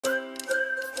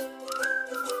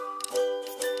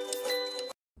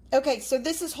Okay, so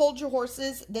this is Hold Your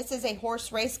Horses. This is a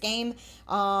horse race game.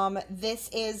 This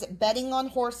is betting on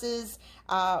horses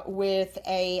with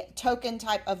a token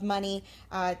type of money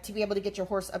to be able to get your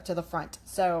horse up to the front,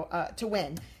 so to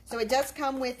win. So it does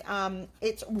come with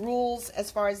its rules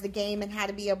as far as the game and how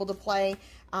to be able to play.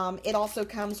 It also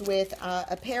comes with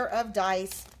a pair of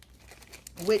dice,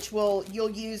 which you'll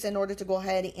use in order to go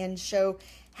ahead and show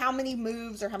how many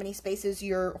moves or how many spaces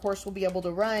your horse will be able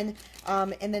to run.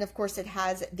 And then, of course, it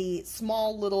has the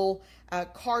small little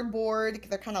cardboard.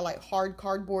 They're kind of like hard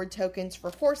cardboard tokens for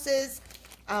horses.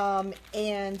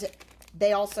 And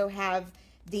they also have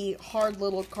the hard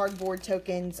little cardboard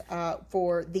tokens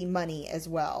for the money as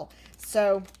well.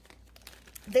 So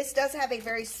this does have a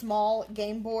very small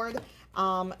game board.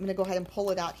 I'm going to go ahead and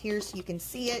pull it out here so you can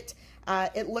see it.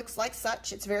 It looks like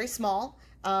such. It's very small.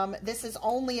 This is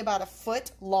only about 1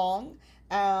 foot long.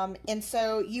 And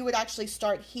so you would actually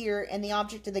start here, and the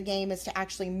object of the game is to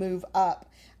actually move up.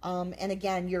 And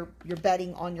again, you're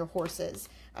betting on your horses.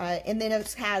 And then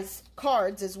it has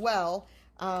cards as well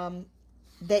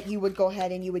that you would go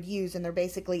ahead and you would use, and they're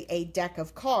basically a deck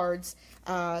of cards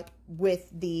with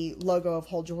the logo of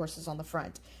Hold Your Horses on the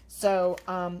front. So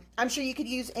I'm sure you could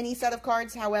use any set of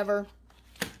cards. However,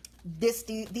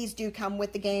 these do come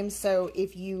with the game. So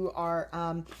if you are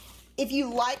if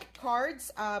you like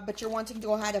cards but you're wanting to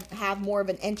go ahead and have more of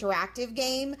an interactive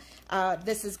game,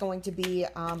 this is going to be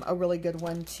a really good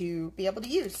one to be able to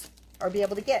use or be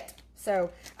able to get. So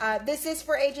this is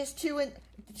for ages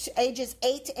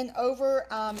 8 and over,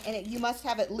 and you must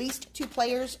have at least 2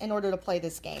 players in order to play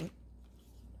this game.